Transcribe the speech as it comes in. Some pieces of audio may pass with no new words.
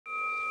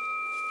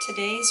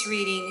Today's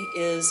reading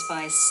is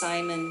by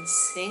Simon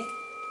Sinek.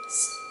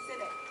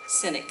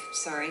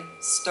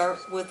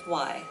 Start with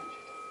why.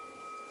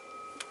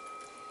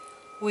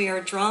 We are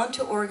drawn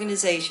to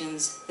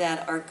organizations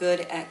that are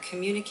good at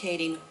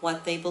communicating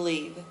what they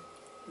believe.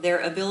 Their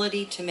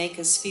ability to make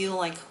us feel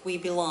like we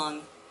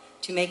belong,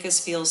 to make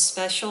us feel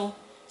special,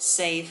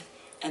 safe,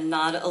 and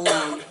not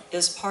alone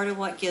is part of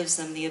what gives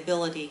them the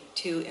ability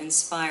to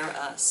inspire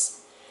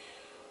us.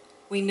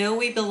 We know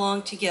we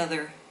belong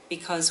together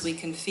because we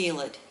can feel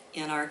it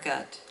in our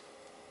gut.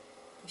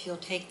 If you'll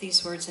take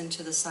these words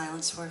into the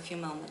silence for a few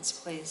moments,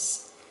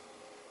 please.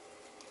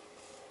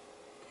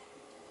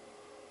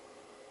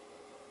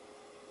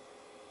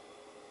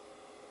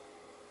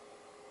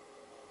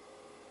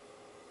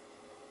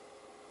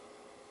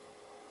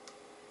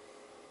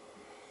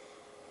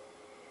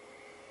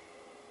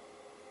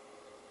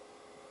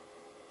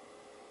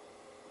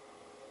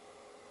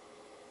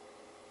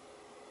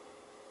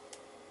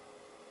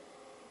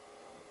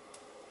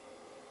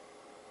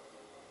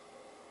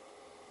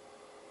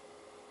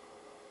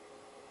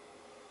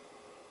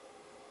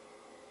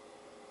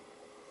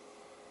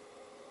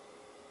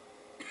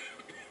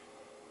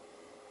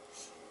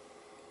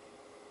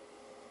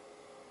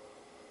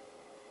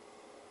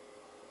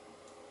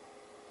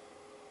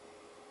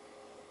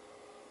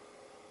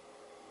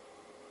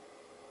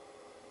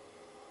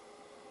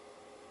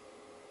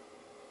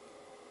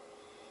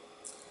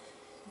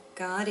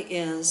 God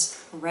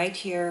is right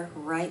here,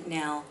 right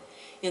now,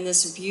 in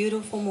this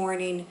beautiful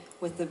morning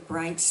with the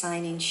bright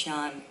shining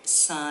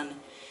sun.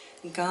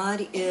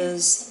 God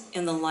is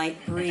in the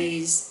light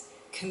breeze,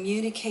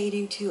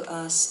 communicating to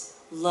us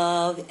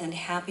love and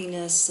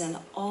happiness and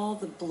all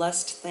the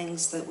blessed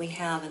things that we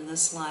have in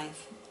this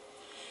life.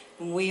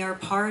 And we are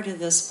part of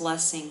this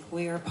blessing.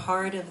 We are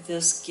part of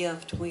this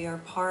gift. We are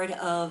part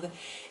of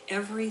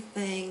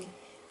everything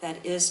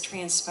that is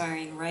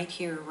transpiring right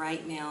here,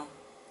 right now.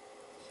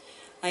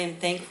 I am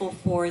thankful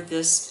for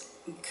this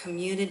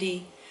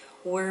community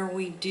where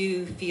we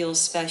do feel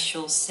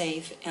special,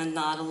 safe, and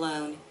not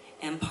alone,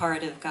 and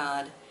part of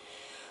God.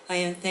 I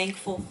am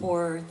thankful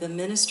for the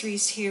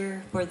ministries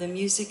here, for the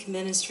music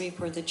ministry,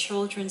 for the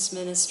children's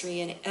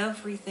ministry, and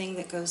everything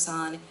that goes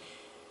on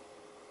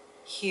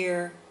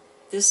here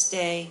this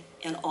day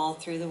and all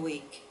through the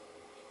week.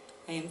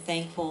 I am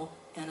thankful,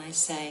 and I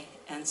say,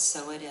 and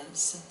so it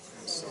is.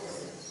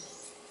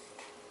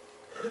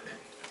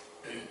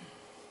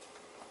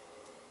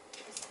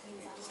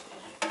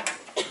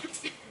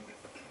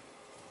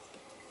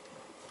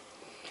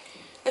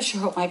 I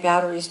sure hope my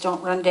batteries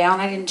don't run down.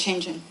 I didn't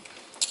change them.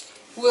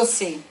 We'll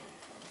see.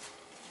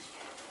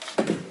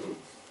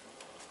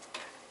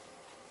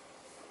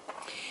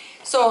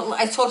 So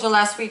I told you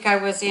last week I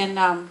was in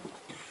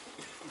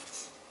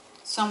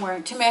somewhere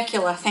in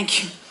Temecula.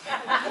 Thank you.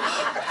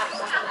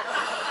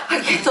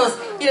 I get those,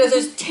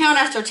 there's town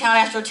after town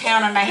after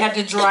town, and I had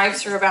to drive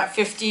through about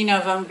 15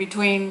 of them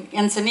between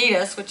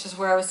Encinitas, which is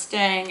where I was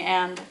staying,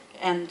 and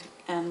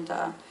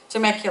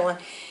Temecula.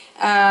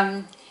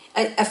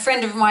 A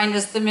friend of mine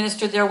is the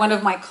minister there, one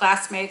of my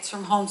classmates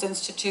from Holmes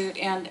Institute,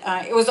 and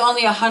it was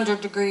only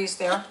 100 degrees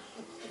there.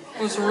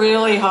 It was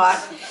really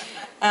hot.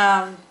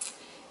 And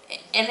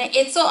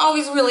it's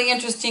always really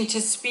interesting to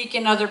speak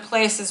in other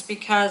places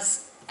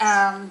because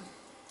I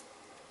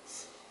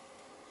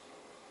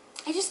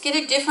just get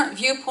a different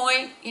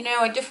viewpoint,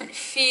 a different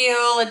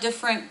feel, a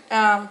different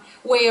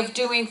way of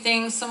doing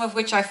things, some of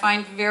which I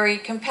find very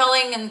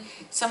compelling and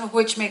some of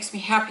which makes me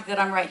happy that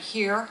I'm right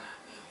here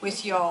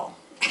with y'all.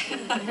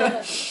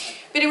 But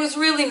it was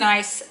really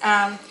nice.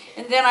 And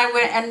then I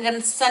went, and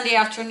then Sunday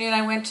afternoon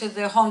I went to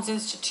the Holmes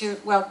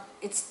Institute. Well,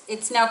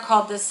 it's now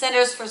called the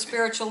Centers for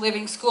Spiritual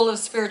Living School of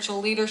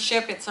Spiritual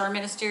Leadership. It's our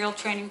ministerial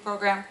training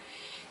program.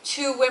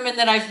 2 women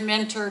that I've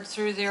mentored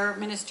through their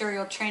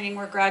ministerial training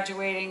were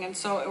graduating, and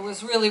so it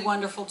was really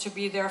wonderful to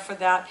be there for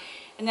that.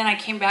 And then I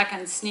came back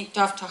and sneaked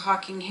off to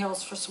Hocking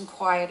Hills for some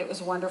quiet. It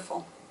was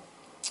wonderful.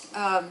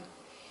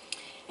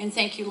 And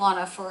thank you,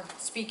 Lana, for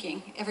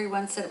speaking.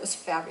 Everyone said it was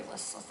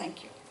fabulous, so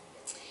thank you.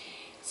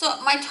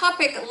 So my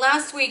topic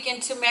last week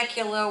in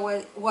Temecula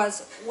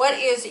was what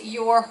is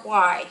your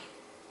why?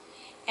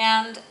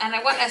 And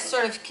I want to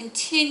sort of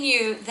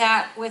continue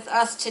that with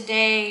us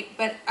today,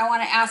 but I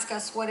want to ask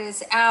us, what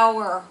is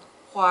our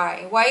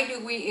why? Why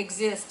do we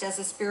exist as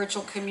a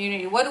spiritual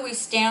community? What do we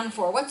stand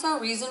for? What's our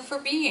reason for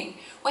being?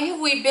 Why have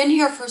we been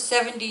here for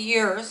 70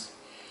 years?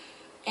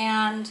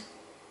 And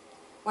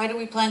why do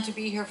we plan to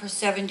be here for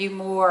 70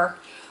 more?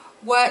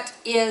 What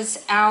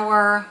is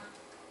it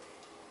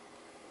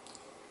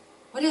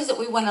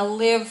we want to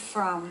live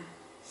from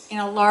in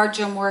a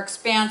larger, more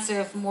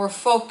expansive, more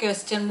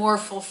focused, and more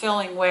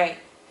fulfilling way?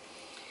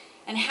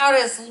 And how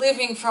does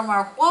living from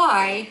our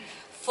why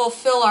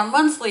fulfill our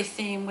monthly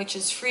theme, which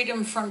is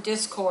freedom from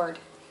discord?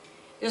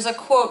 There's a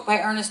quote by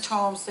Ernest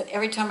Holmes that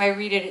every time I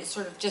read it, it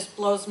sort of just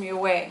blows me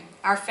away.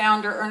 Our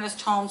founder,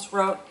 Ernest Holmes,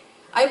 wrote,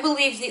 "I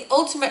believe the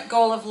ultimate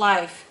goal of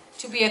life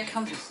to be a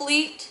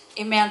complete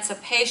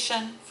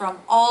emancipation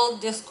from all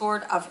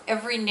discord of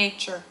every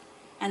nature,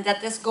 and that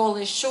this goal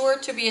is sure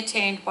to be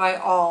attained by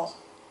all.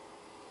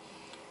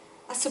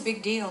 That's a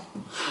big deal.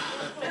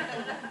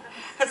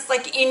 That's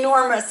like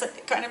enormous.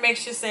 It kind of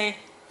makes you say,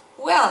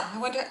 well, I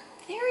wonder,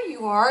 there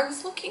you are. I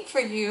was looking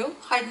for you,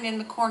 hiding in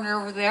the corner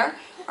over there.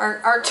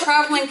 Our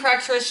traveling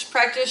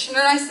practitioner,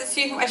 nice to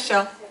see you,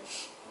 Michelle.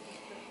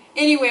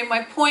 Anyway,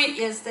 my point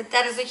is that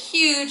that is a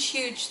huge,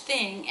 huge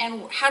thing.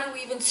 And how do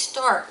we even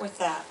start with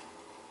that?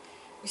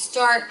 We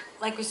start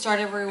like we start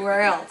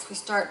everywhere else. We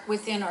start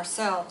within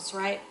ourselves,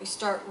 right? We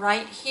start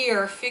right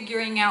here,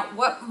 figuring out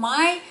where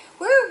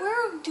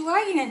do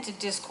I get into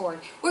discord?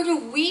 Where do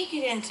we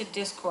get into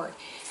discord?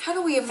 How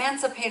do we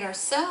emancipate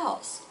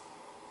ourselves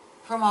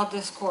from all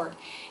discord?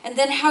 And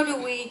then how do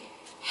we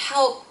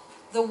help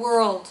the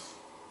world,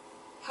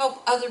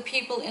 help other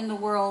people in the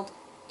world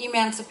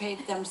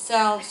emancipate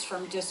themselves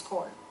from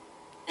discord?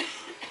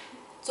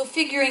 So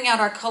figuring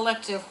out our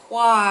collective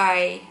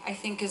why, I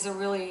think, is a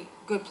really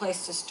good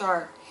place to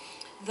start.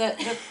 The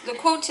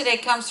quote today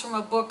comes from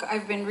a book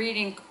I've been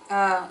reading,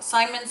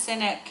 Simon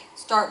Sinek,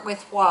 Start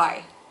With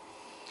Why.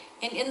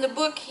 And in the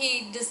book,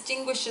 he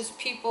distinguishes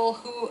people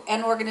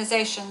and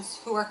organizations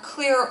who are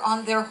clear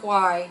on their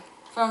why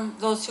from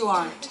those who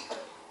aren't.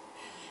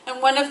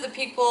 And one of the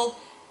people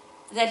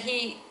that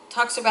he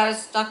talks about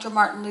is Dr.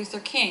 Martin Luther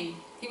King.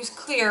 He was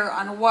clear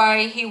on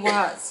why he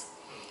was.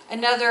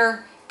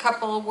 Another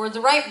couple were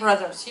the Wright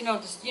brothers. You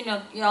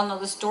all know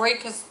the story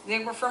because they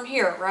were from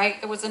here,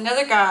 right? There was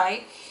another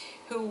guy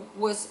who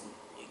was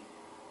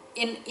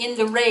in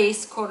the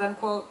race, quote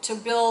unquote, to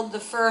build the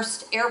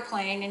first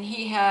airplane, and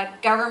he had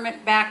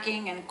government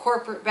backing and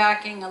corporate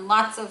backing and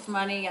lots of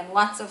money and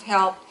lots of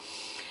help.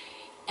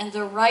 And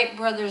the Wright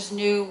brothers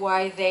knew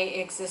why they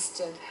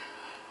existed.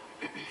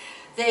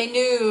 They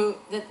knew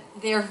that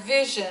their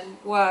vision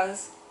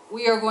was,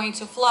 we are going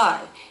to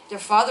fly. Their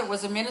father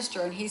was a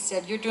minister, and he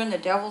said, you're doing the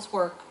devil's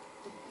work.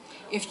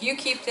 If you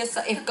keep this,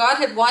 if God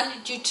had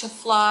wanted you to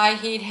fly,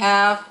 he'd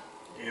have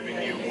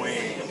given you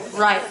wings.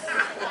 Right.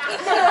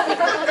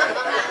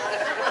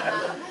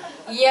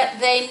 Yet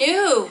they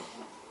knew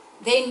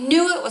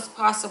it was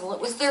possible.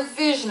 It was their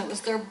vision. It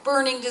was their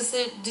burning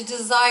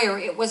desire.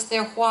 It was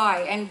their why,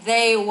 and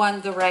they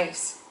won the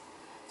race.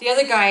 The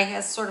other guy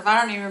has sort of,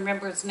 I don't even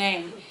remember his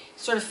name,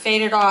 sort of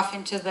faded off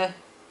into the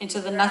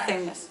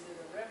nothingness.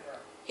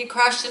 He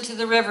crashed into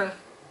the river.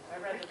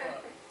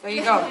 There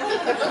you go.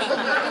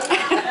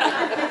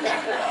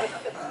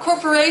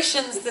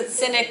 Corporations that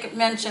Sinek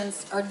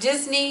mentions are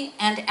Disney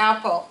and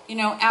Apple. You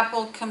know,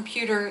 Apple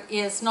Computer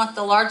is not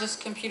the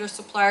largest computer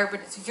supplier, but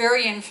it's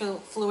very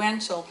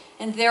influential.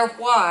 And their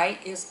why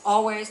is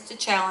always to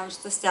challenge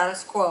the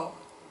status quo,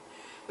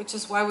 which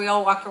is why we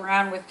all walk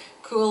around with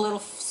cool little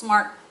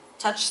smart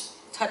touch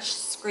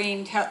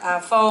screen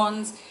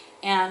phones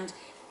and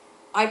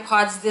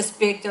iPods this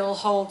big that'll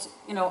hold,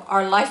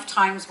 our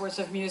lifetime's worth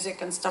of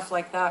music and stuff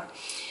like that.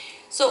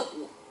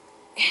 So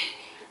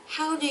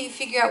how do you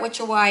figure out what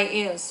your why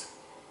is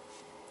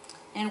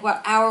and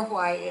what our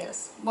why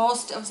is?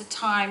 Most of the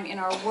time in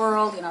our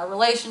world, in our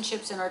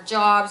relationships, in our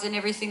jobs, and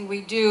everything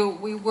we do,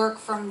 we work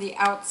from the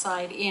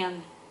outside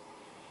in.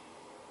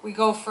 We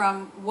go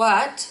from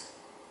what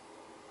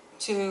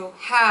to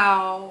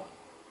how,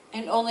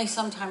 and only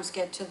sometimes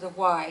get to the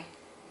why.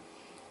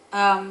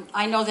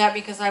 I know that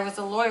because I was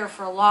a lawyer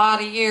for a lot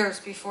of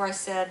years before I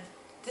said,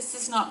 this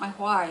is not my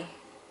why.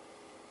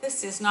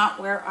 This is not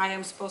where I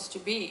am supposed to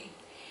be.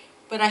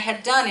 But I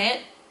had done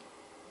it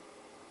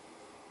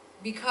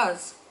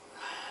because.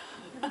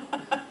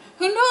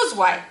 Who knows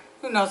why?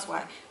 Who knows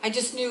why? I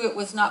just knew it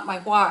was not my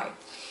why.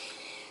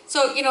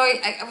 So,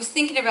 I was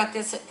thinking about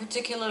this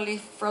particularly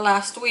for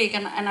last week,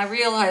 and I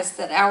realized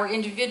that our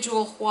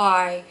individual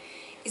why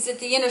is at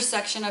the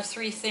intersection of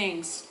three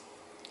things.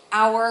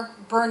 Our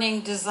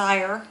burning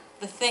desire,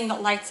 the thing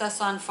that lights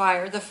us on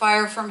fire, the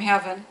fire from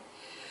heaven,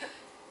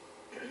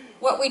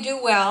 what we do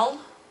well,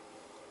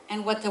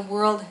 and what the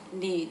world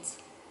needs.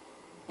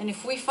 And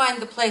if we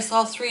find the place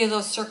all three of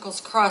those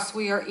circles cross,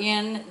 we are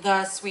in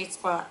the sweet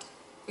spot.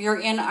 We are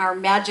in our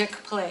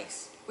magic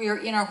place. We are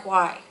in our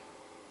why.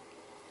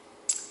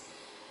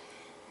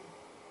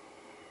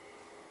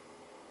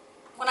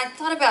 When I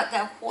thought about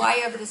that why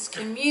of this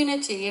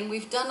community, and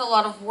we've done a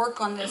lot of work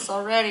on this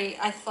already,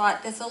 I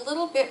thought that's a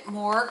little bit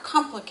more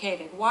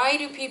complicated. Why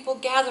do people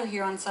gather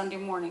here on Sunday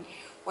morning?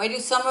 Why do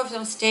some of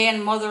them stay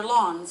and mow their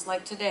lawns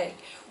like today?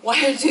 Why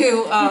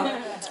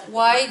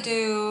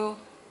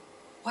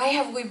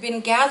have we been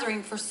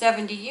gathering for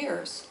 70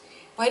 years?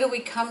 Why do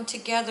we come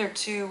together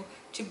to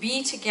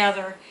be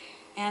together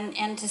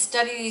and to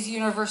study these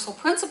universal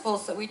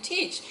principles that we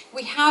teach?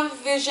 We have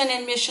vision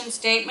and mission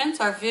statements.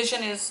 Our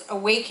vision is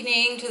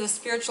awakening to the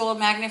spiritual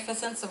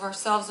magnificence of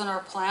ourselves and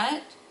our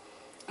planet.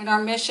 And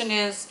our mission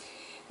is,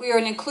 we are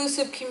an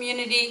inclusive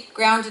community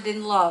grounded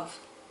in love,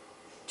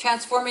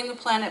 transforming the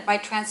planet by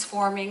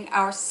transforming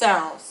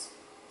ourselves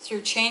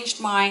through changed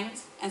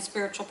minds and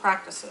spiritual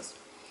practices.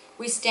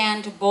 We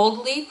stand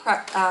boldly,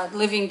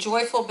 living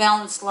joyful,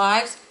 balanced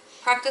lives,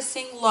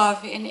 practicing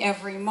love in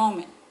every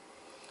moment.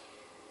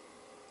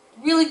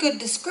 Really good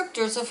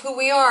descriptors of who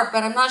we are,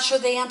 but I'm not sure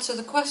they answer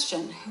the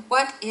question.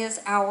 What is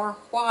our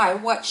why?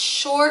 What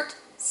short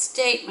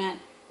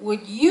statement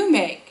would you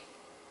make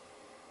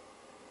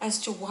as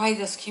to why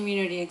this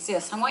community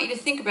exists? I want you to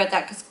think about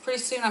that, because pretty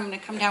soon I'm going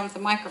to come down with the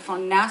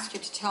microphone and ask you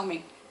to tell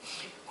me.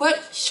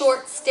 What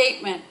short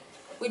statement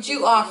would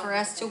you offer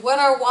as to what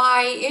our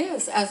why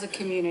is as a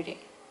community?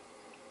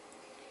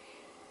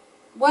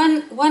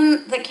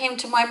 One that came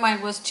to my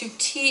mind was to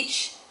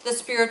teach the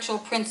spiritual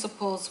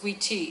principles we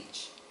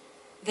teach.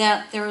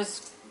 That there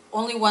is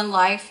only one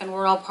life and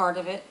we're all part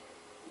of it.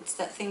 It's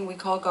that thing we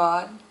call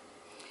God.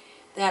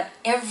 That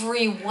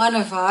every one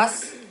of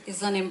us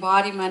is an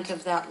embodiment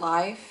of that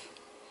life.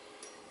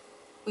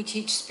 We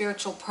teach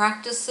spiritual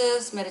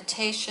practices,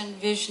 meditation,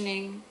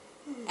 visioning,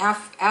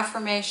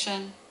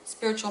 affirmation,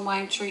 spiritual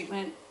mind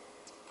treatment,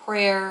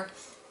 prayer.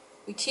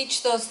 We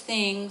teach those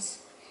things.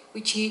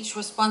 We teach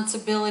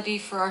responsibility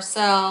for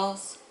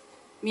ourselves,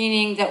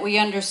 meaning that we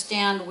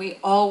understand we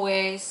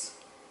always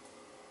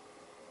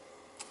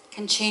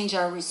can change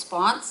our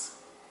response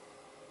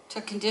to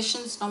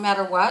conditions no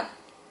matter what.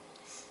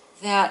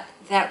 That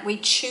we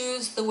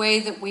choose the way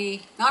that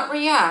we, not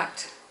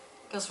react,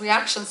 because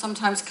reaction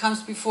sometimes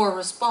comes before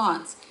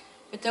response,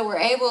 but that we're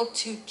able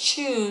to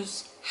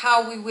choose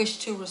how we wish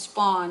to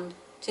respond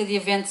to the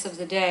events of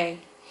the day.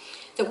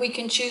 That we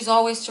can choose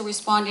always to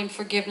respond in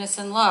forgiveness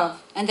and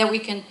love, and that we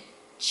can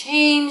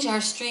change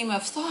our stream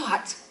of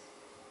thought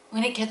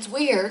when it gets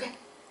weird.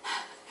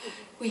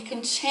 We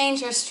can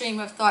change our stream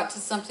of thought to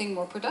something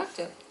more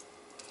productive.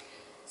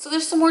 So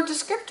there's some more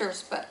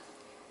descriptors, but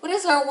what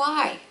is our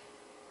why?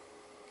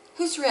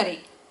 Who's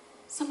ready?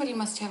 Somebody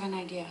must have an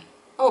idea.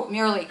 Oh,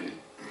 Merrily.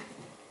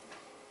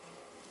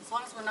 As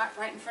long as we're not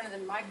right in front of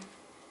the mic.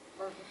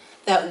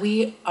 That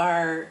we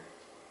are,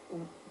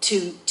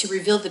 to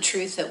reveal the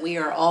truth that we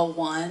are all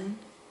one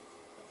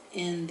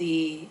in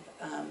the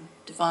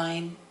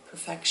divine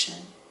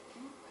perfection.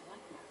 Oh, I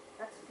like that.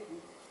 That's a good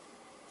one.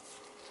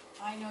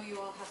 I know you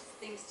all have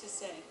things to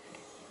say.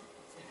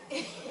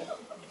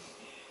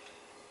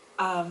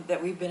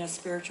 That we've been a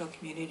spiritual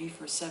community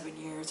for 7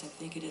 years. I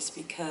think it is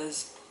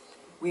because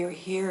we are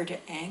here to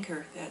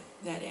anchor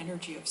that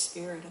energy of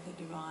spirit of the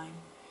divine,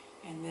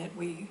 and that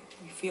we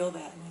feel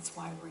that, and that's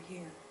why we're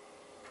here.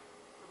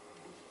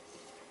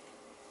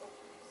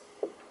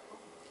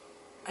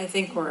 I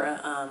think we're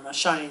a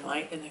shining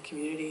light in the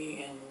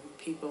community, and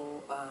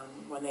people,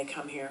 when they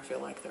come here, feel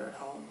like they're at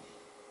home,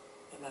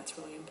 and that's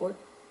really important.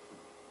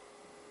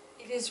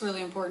 It is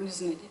really important,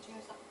 isn't it? Did you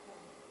have something?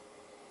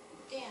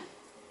 Dan.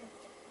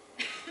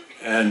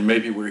 And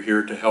maybe we're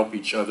here to help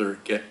each other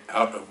get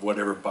out of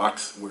whatever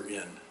box we're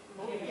in.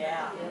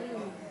 Yeah.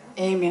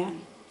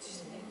 Amen.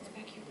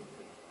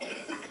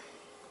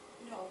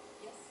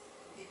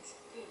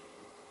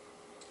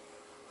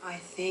 I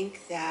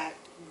think that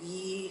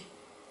we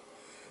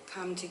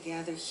come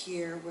together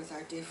here with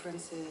our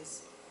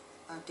differences,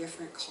 our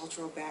different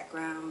cultural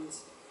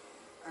backgrounds,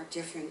 our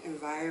different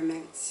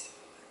environments,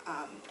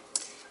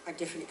 our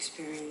different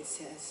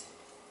experiences,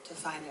 to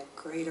find a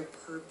greater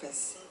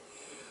purpose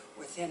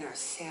within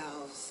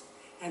ourselves,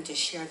 and to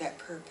share that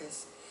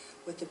purpose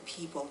with the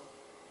people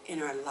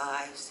in our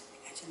lives,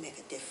 and to make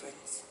a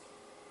difference.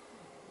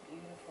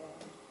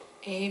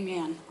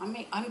 Amen.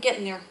 I'm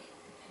getting there.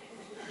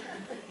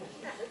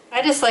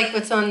 I just like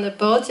what's on the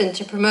bulletin,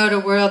 to promote a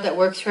world that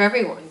works for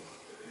everyone.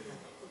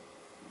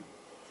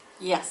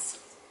 Yes.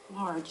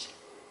 Marge.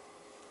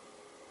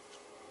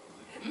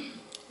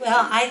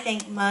 Well, I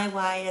think my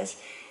why is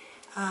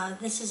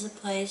this is a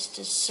place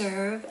to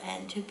serve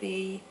and to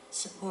be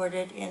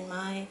supported in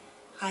my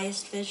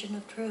highest vision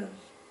of truth.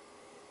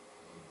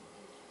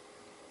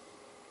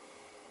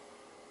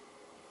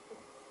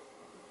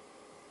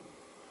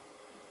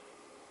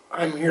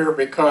 I'm here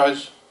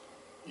because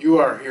you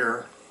are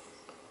here.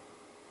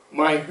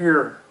 My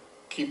here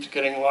keeps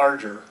getting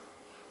larger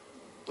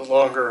the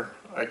longer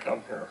I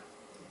come here.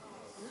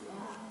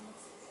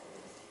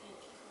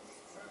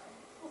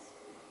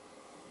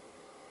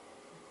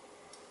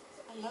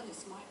 I love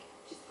this mic.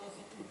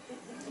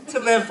 To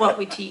live what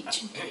we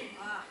teach.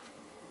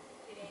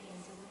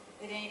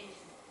 It ain't.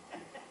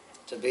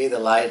 To be the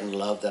light and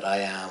love that I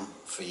am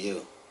for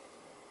you.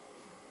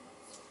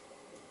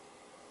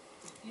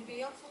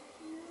 Anybody else like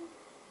you?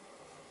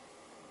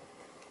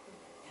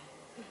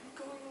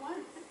 Going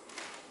once.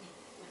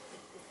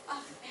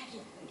 Oh,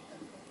 Maggie.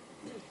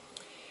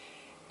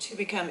 To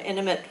become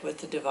intimate with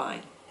the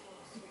divine.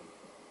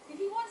 Did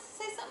he want to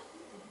say something?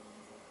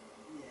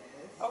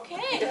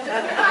 Okay.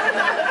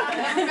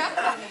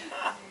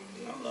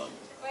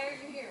 Why are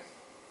you here?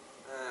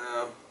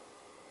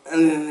 I'm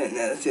in the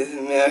United States of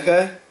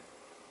America.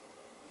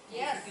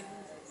 Yes.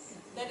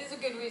 That is a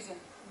good reason.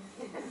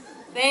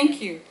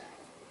 Thank you.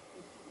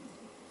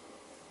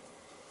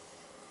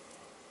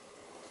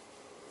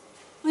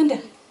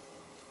 Linda.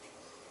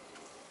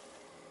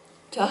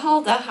 To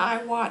hold the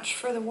high watch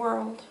for the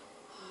world.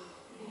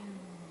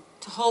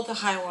 To hold the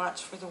high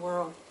watch for the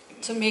world.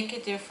 To make a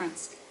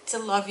difference. To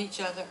love each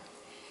other.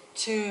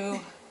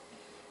 To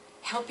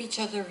help each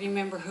other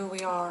remember who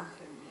we are.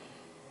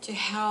 To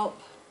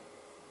help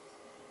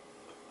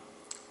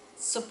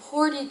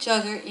support each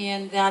other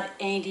in that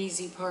ain't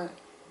easy part.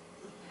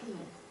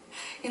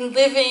 in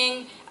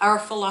living our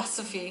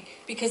philosophy,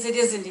 because it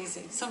isn't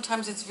easy.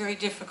 Sometimes it's very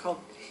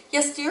difficult.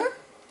 Yes, dear?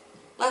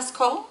 Last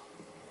call?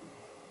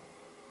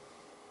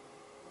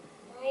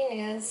 Mine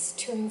is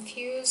to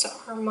infuse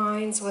our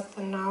minds with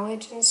the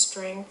knowledge and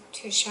strength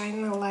to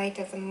shine the light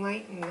of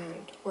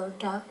enlightenment where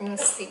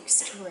darkness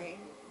seeks to reign.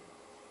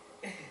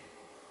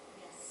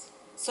 Yes.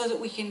 So that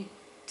we can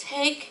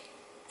take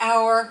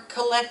our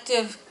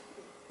collective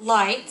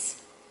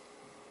lights,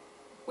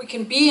 we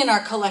can be in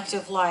our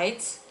collective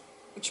lights,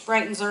 which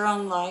brightens our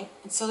own light,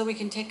 and so that we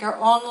can take our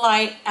own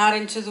light out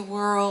into the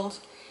world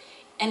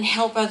and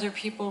help other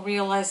people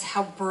realize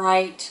how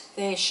bright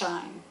they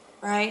shine,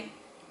 right?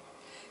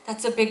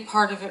 That's a big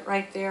part of it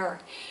right there.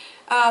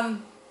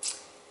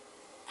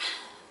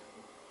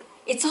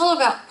 It's all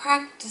about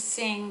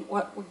practicing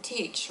what we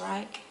teach,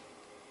 right?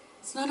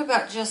 It's not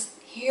about just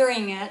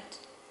hearing it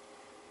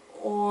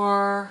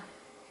or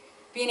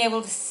being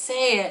able to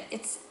say it.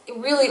 It's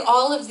really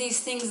all of these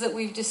things that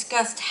we've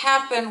discussed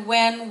happen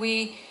when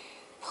we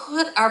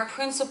put our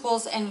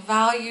principles and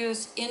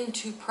values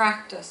into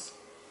practice,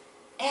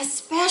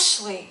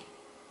 especially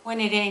when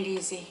it ain't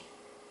easy.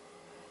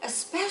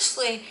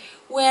 Especially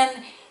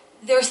when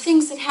there's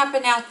things that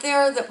happen out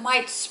there that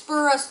might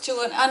spur us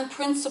to an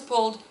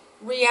unprincipled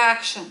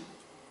reaction.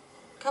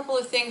 A couple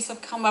of things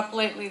have come up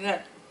lately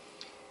that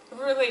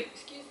really,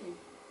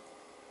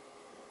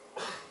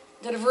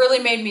 that have really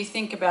made me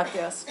think about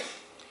this.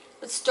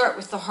 Let's start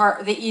with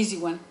the easy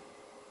one.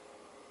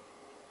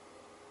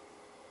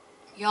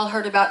 Y'all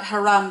heard about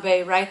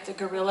Harambe, right? The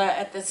gorilla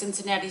at the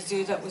Cincinnati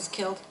Zoo that was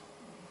killed.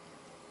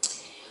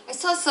 I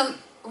saw some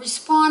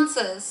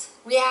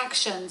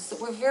reactions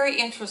that were very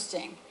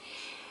interesting.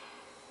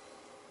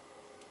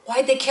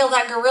 Why'd they kill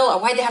that gorilla?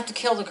 Why'd they have to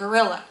kill the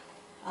gorilla?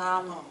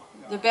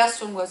 The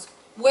best one was,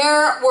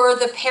 where were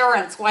the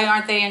parents? Why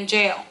aren't they in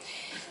jail?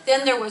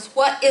 Then there was,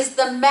 what is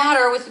the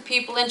matter with the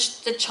people in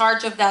the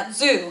charge of that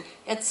zoo?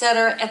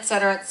 Etc.,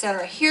 etc.,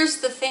 etc.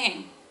 Here's the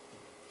thing.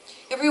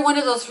 Every one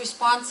of those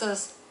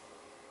responses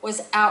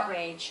was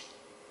outrage,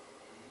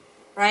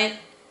 right?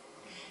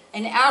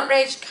 And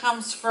outrage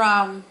comes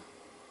from,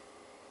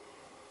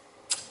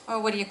 oh,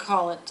 what do you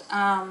call it?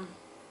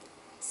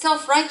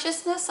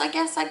 Self-righteousness, I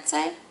guess I'd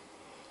say.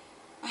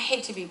 I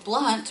hate to be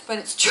blunt, but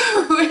it's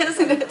true,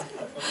 isn't it?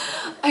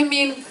 I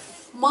mean,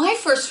 my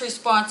first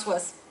response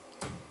was,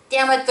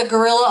 damn it, the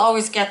gorilla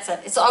always gets it.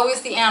 It's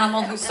always the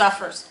animal who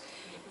suffers.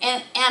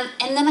 And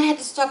then I had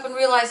to stop and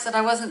realize that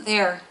I wasn't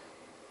there.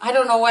 I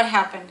don't know what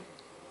happened.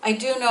 I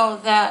do know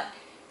that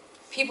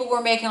people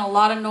were making a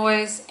lot of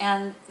noise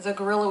and the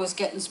gorilla was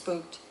getting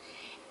spooked.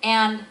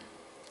 And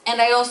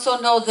I also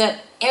know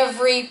that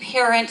every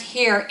parent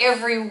here,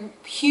 every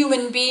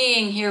human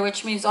being here,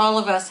 which means all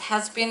of us,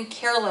 has been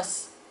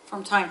careless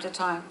from time to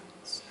time.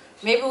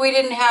 Maybe we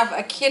didn't have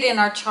a kid in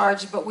our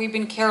charge, but we've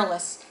been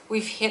careless.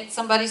 We've hit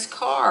somebody's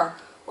car,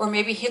 or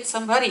maybe hit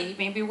somebody,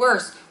 maybe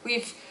worse.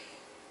 We've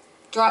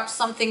dropped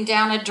something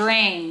down a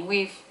drain.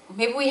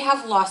 Maybe we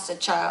have lost a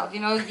child. You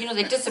know,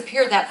 they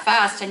disappear that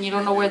fast and you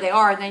don't know where they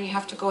are, and then you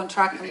have to go and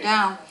track them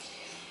down.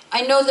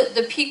 I know that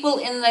the people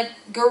in the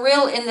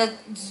gorilla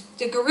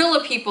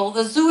people,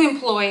 the zoo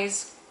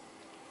employees,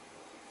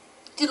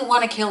 didn't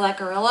want to kill that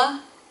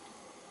gorilla.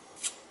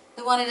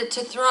 They wanted it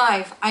to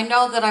thrive. I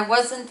know that I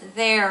wasn't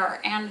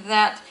there, and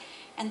that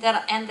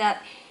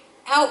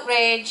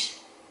outrage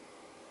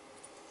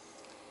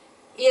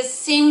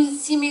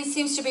seems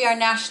to be our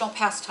national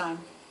pastime.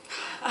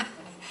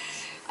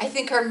 I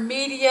think our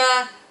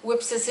media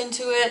whips us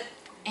into it,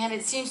 and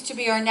it seems to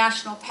be our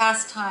national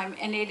pastime,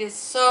 and it is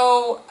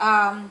so,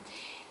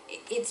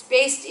 it's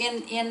based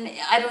in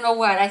I don't know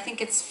what. I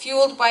think it's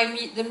fueled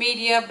by the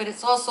media, but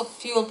it's also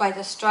fueled by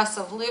the stress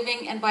of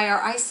living and by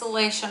our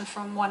isolation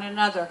from one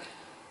another.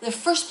 The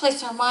first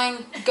place our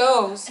mind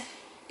goes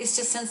is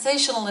to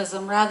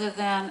sensationalism rather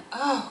than,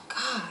 oh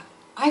God,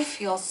 I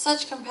feel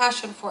such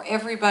compassion for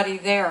everybody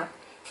there,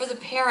 for the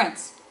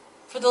parents,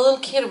 for the little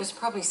kid who was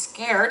probably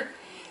scared,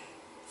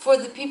 for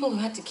the people who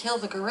had to kill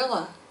the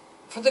gorilla,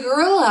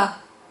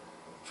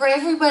 for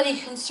everybody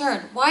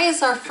concerned. Why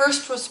is our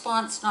first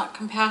response not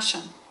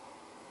compassion?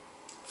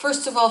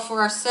 First of all,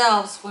 for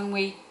ourselves when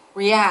we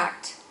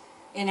react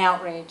in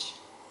outrage.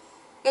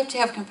 We have to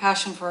have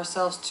compassion for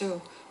ourselves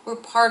too. We're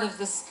part of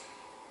this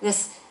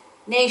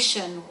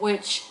nation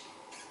which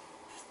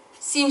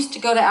seems to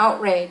go to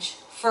outrage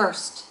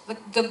first.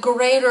 The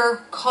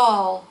greater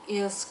call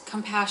is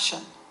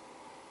compassion.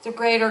 The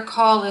greater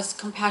call is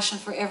compassion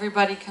for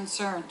everybody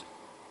concerned.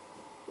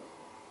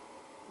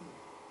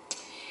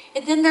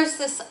 And then there's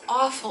this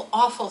awful,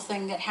 awful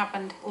thing that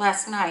happened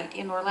last night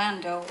in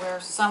Orlando, where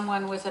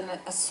someone with an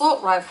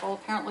assault rifle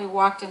apparently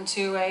walked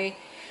into a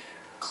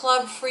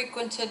club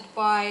frequented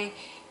by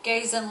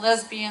gays and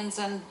lesbians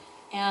and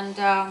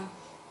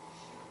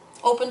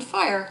opened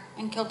fire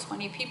and killed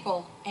 20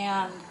 people.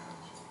 And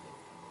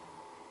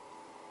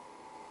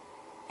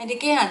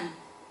again,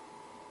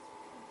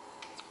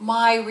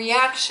 my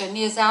reaction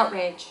is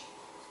outrage.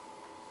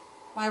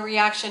 My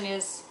reaction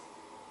is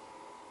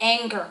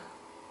anger.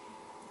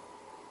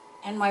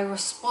 And my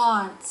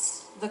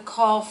response, the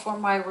call for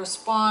my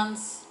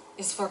response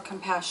is for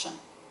compassion.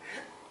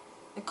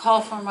 The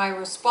call for my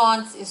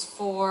response is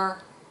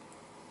for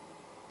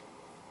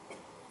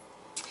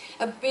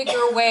a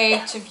bigger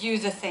way to view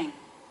the thing.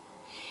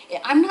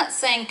 I'm not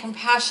saying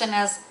compassion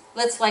as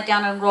let's lie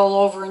down and roll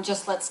over and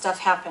just let stuff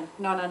happen.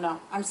 No, no,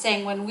 no. I'm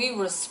saying when we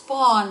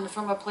respond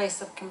from a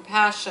place of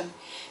compassion,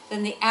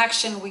 then the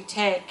action we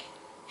take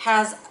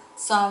has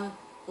some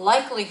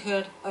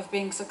likelihood of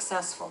being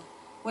successful.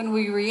 When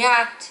we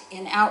react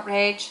in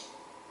outrage,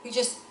 we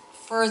just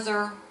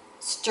further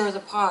stir the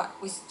pot.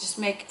 We just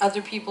make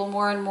other people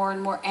more and more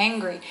and more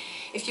angry.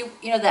 If you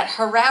know, that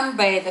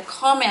Harambe, the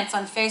comments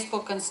on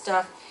Facebook and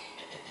stuff,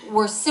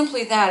 were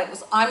simply that. It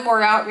was, I'm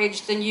more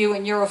outraged than you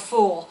and you're a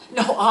fool.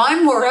 No,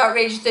 I'm more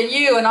outraged than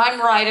you and I'm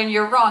right and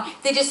you're wrong.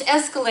 They just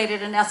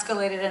escalated and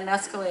escalated and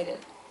escalated.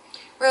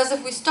 Whereas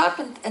if we stop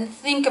and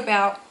think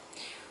about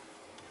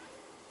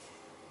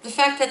the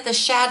fact that the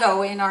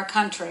shadow in our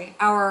country,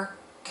 our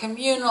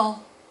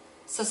communal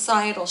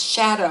societal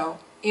shadow,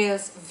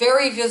 is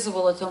very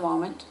visible at the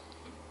moment.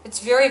 It's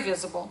very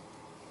visible.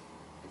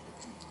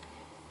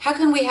 How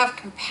can we have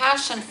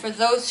compassion for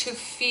those who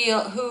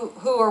feel,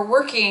 who are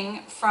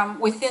working from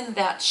within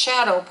that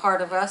shadow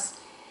part of us,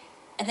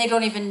 and they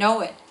don't even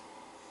know it?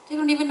 They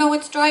don't even know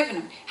what's driving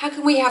them. How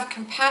can we have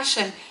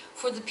compassion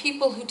for the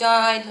people who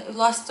died, who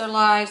lost their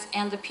lives,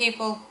 and the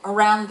people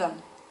around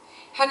them?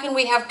 How can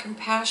we have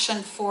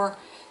compassion for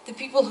the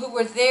people who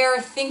were there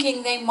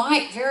thinking they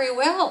might very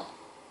well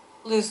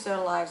lose their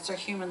lives, their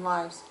human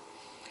lives?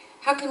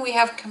 How can we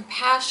have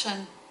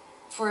compassion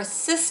for a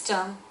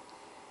system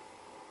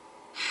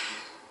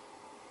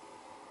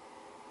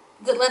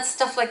that lets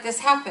stuff like this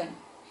happen?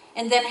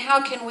 And then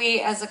how can we,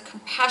 as a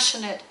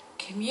compassionate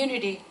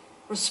community,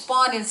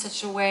 respond in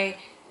such a way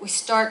we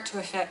start to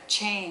affect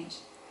change?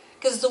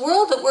 Because the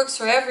world that works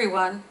for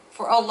everyone,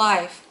 for all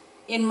life,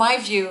 in my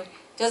view,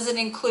 doesn't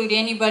include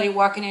anybody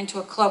walking into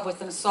a club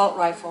with an assault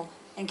rifle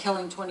and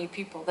killing 20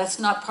 people. That's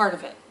not part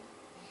of it.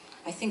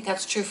 I think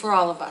that's true for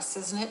all of us,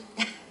 isn't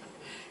it?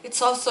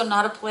 It's also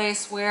not a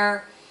place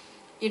where,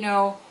 you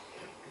know,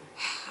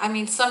 I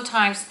mean,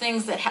 sometimes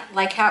things that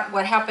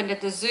what happened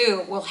at the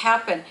zoo will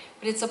happen,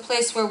 but it's a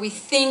place where we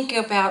think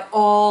about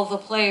all the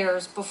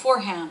players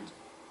beforehand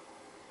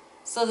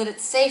so that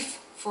it's safe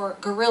for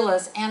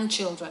gorillas and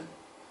children.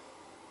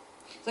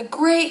 The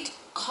great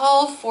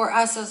call for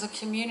us as a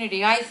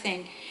community, I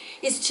think,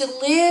 is to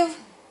live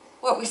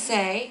what we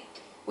say,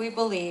 we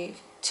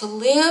believe, to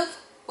live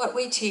what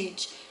we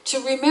teach, to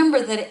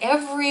remember that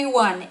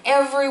everyone,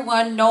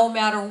 no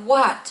matter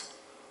what,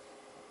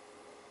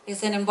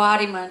 is an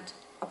embodiment,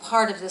 a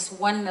part of this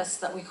oneness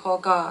that we call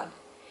God.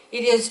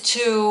 It is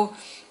to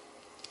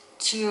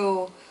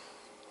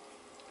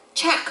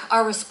check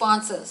our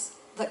responses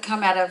that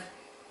come out of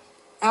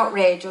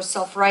outrage or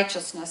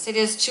self-righteousness. It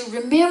is to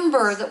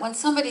remember that when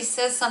somebody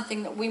says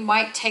something that we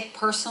might take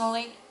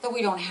personally, that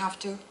we don't have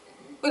to.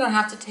 We don't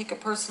have to take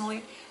it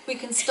personally. We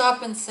can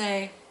stop and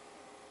say,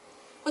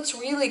 what's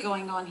really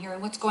going on here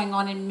and what's going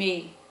on in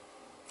me?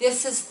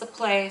 This is the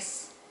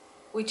place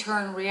we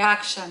turn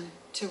reaction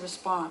to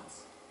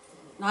response.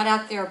 Not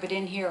out there, but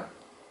in here.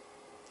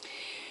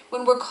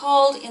 When we're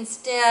called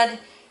instead,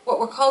 what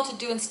we're called to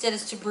do instead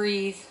is to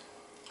breathe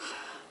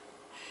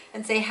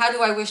and say, how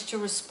do I wish to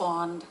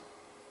respond?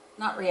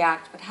 Not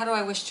react, but how do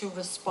I wish to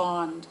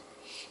respond?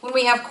 When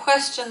we have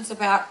questions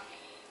about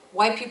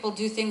why people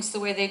do things the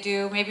way they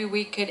do, maybe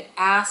we could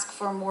ask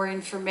for more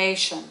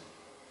information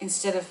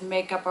instead of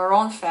make up our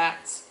own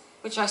facts,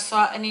 which I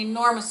saw an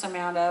enormous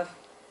amount of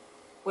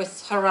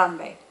with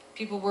Harambe.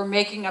 People were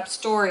making up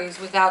stories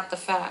without the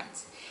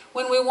facts.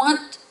 When we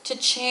want to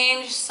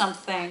change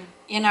something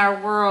in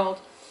our world,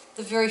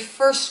 the very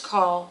first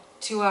call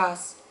to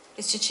us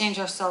is to change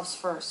ourselves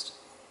first.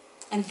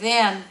 And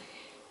then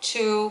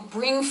to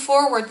bring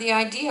forward the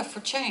idea for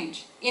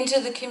change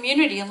into the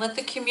community and let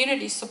the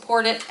community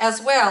support it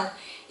as well,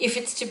 if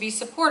it's to be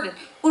supported.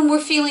 When we're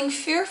feeling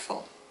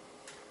fearful,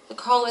 the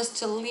call is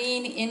to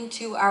lean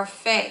into our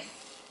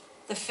faith,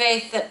 the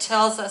faith that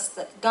tells us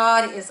that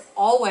God is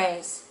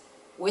always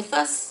with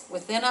us,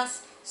 within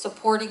us,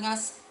 supporting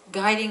us,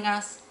 guiding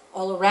us,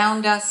 all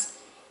around us,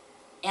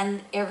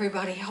 and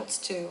everybody else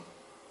too.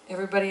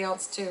 Everybody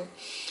else too.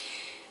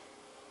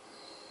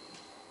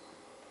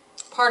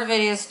 Part of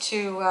it is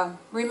to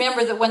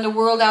remember that when the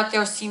world out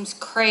there seems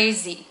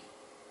crazy,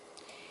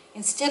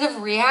 instead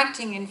of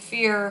reacting in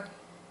fear,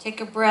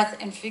 take a breath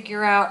and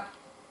figure out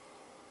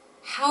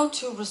how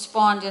to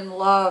respond in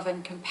love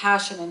and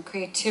compassion and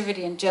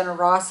creativity and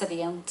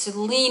generosity, and to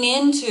lean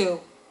into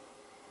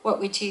what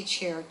we teach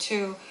here,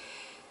 to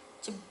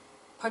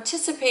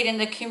participate in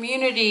the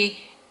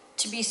community,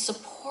 to be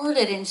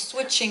supported in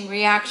switching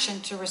reaction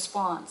to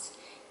response,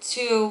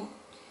 to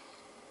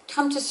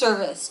come to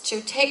service,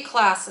 to take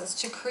classes,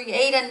 to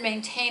create and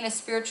maintain a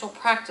spiritual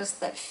practice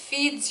that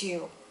feeds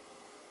you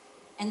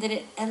and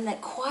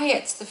that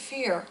quiets the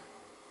fear,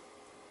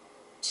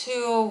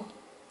 to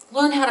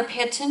learn how to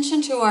pay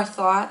attention to our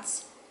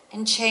thoughts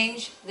and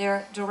change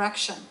their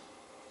direction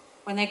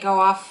when they go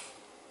off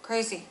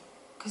crazy,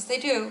 because they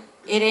do.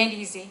 It ain't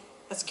easy,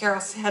 as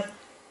Carol said.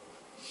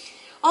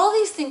 All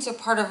these things are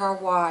part of our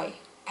why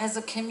as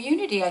a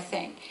community, I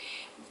think.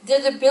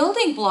 They're the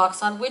building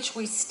blocks on which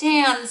we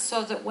stand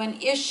so that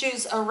when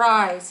issues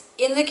arise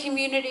in the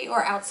community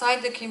or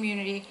outside the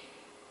community,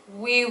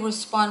 we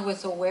respond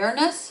with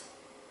awareness,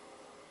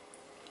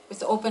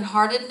 with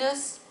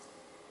open-heartedness,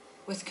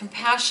 with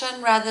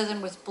compassion rather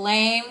than with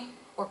blame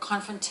or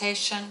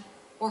confrontation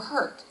or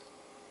hurt.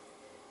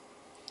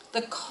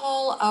 The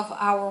call of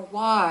our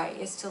why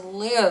is to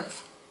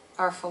live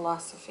our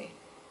philosophy.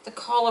 The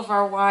call of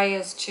our why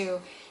is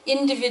to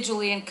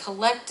individually and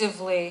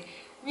collectively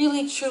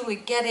really truly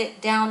get it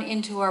down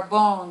into our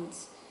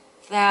bones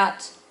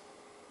that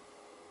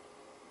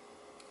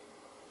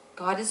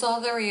God is all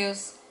there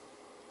is,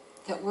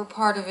 that we're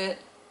part of it,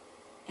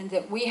 and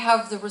that we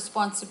have the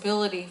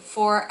responsibility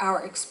for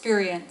our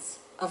experience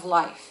of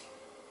life.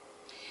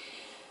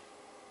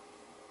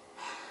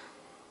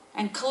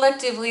 And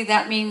collectively,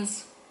 that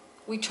means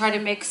we try to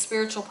make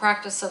spiritual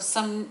practice of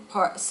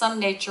some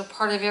nature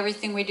part of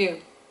everything we do,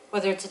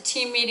 whether it's a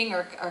team meeting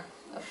or a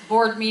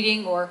board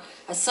meeting or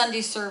a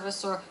Sunday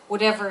service or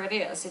whatever it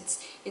is.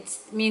 It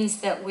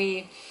means that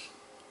we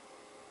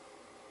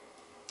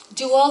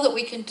do all that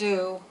we can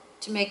do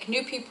to make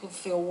new people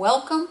feel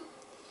welcome,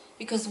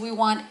 because we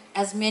want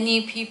as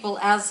many people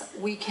as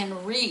we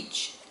can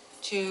reach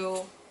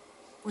to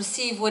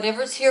receive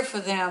whatever's here for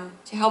them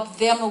to help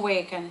them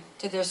awaken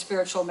to their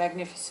spiritual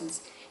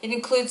magnificence. It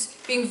includes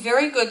being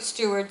very good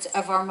stewards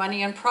of our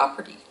money and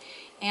property.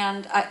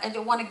 And I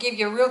want to give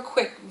you a real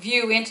quick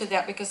view into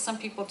that because some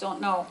people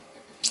don't know.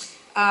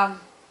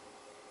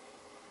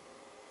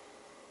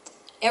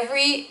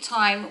 Every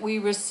time we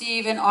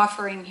receive an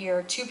offering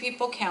here, 2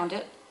 people count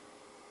it.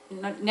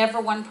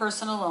 Never one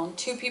person alone.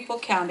 2 people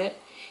count it.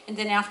 And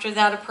then after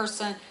that, a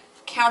person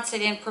counts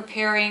it in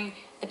preparing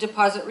a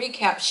deposit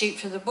recap sheet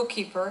for the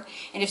bookkeeper.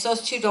 And if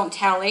those 2 don't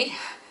tally,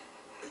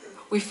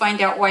 we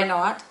find out why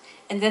not.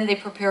 And then they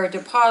prepare a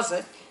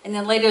deposit. And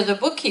then later the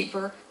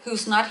bookkeeper,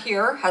 who's not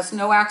here, has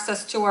no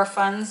access to our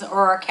funds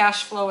or our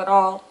cash flow at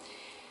all,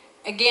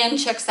 again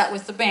checks that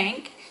with the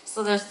bank.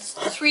 So there's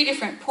 3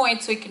 different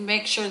points we can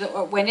make sure that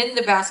what went in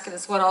the basket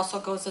is what also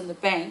goes in the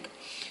bank.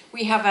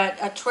 We have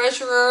a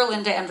treasurer,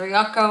 Linda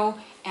Andriaco,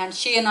 and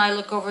she and I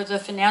look over the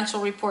financial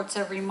reports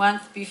every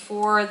month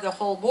before the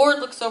whole board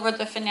looks over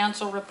the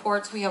financial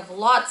reports. We have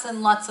lots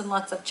and lots and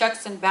lots of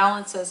checks and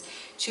balances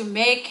to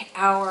make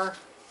our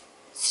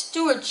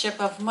stewardship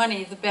of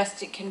money the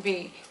best it can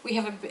be. We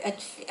have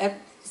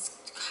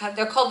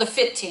they're called the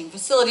FIT team,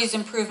 Facilities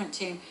Improvement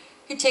Team,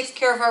 who takes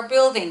care of our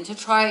building to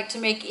try to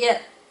make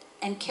it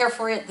and care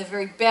for it the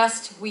very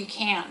best we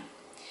can.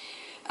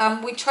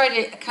 We try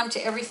to come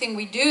to everything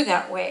we do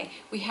that way.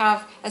 We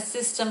have a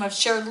system of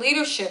shared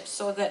leadership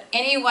so that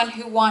anyone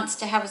who wants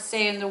to have a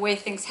say in the way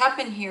things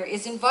happen here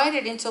is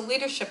invited into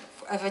leadership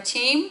of a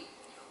team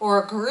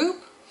or a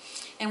group.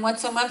 And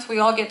once a month we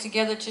all get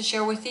together to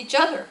share with each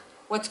other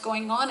what's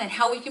going on and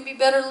how we can be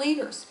better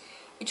leaders.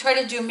 We try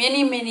to do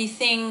many, many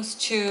things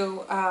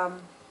to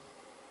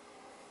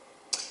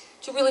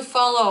really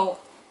follow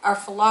our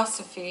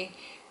philosophy,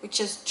 which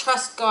is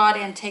trust God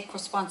and take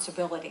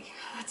responsibility.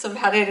 That's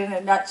about it in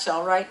a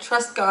nutshell, right?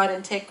 Trust God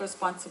and take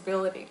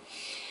responsibility.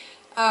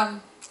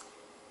 That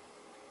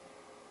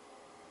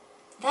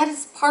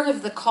is part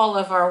of the call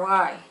of our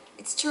why.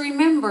 It's to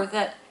remember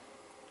that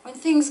when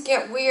things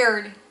get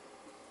weird,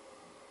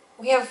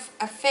 we have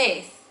a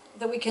faith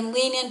that we can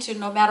lean into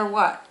no matter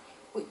what.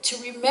 To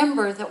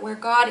remember that where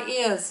God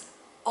is,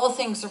 all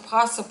things are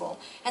possible.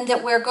 And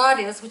that where God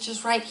is, which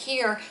is right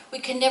here, we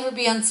can never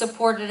be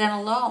unsupported and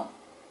alone.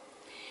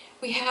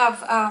 We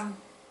have a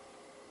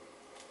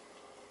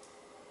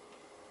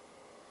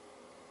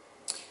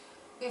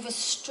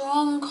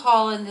strong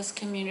call in this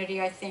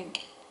community, I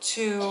think,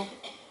 to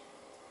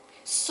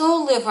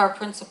so live our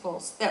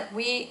principles that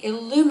we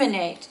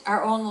illuminate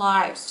our own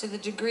lives to the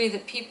degree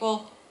that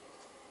people,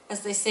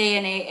 as they say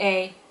in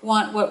AA,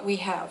 want what we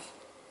have.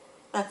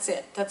 That's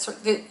it. That's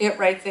it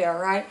right there,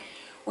 right?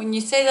 When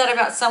you say that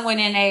about someone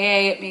in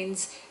AA, it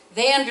means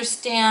they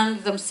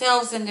understand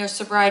themselves and their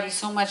sobriety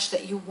so much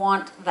that you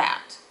want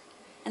that.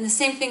 And the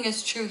same thing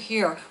is true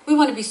here. We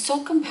want to be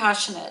so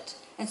compassionate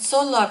and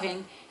so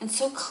loving and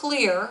so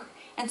clear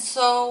and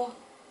so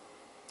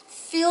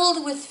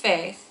filled with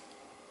faith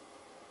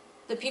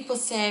that people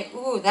say,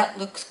 ooh, that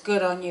looks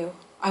good on you.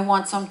 I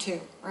want some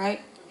too,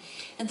 right?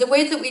 And the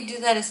way that we do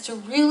that is to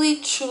really,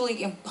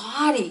 truly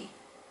embody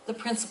the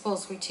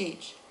principles we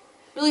teach.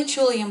 Really,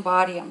 truly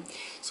embody them.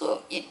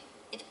 So I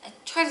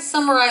try to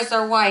summarize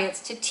our why.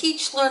 It's to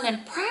teach, learn,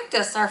 and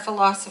practice our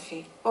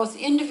philosophy, both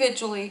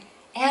individually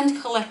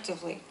and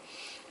collectively.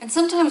 And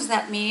sometimes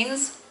that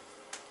means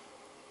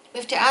we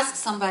have to ask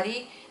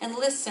somebody and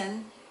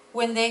listen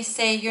when they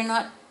say you're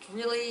not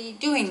really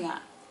doing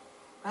that,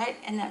 right?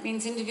 And that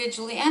means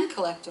individually and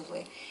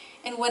collectively.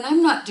 And when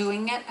I'm not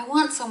doing it, I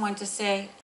want someone to say,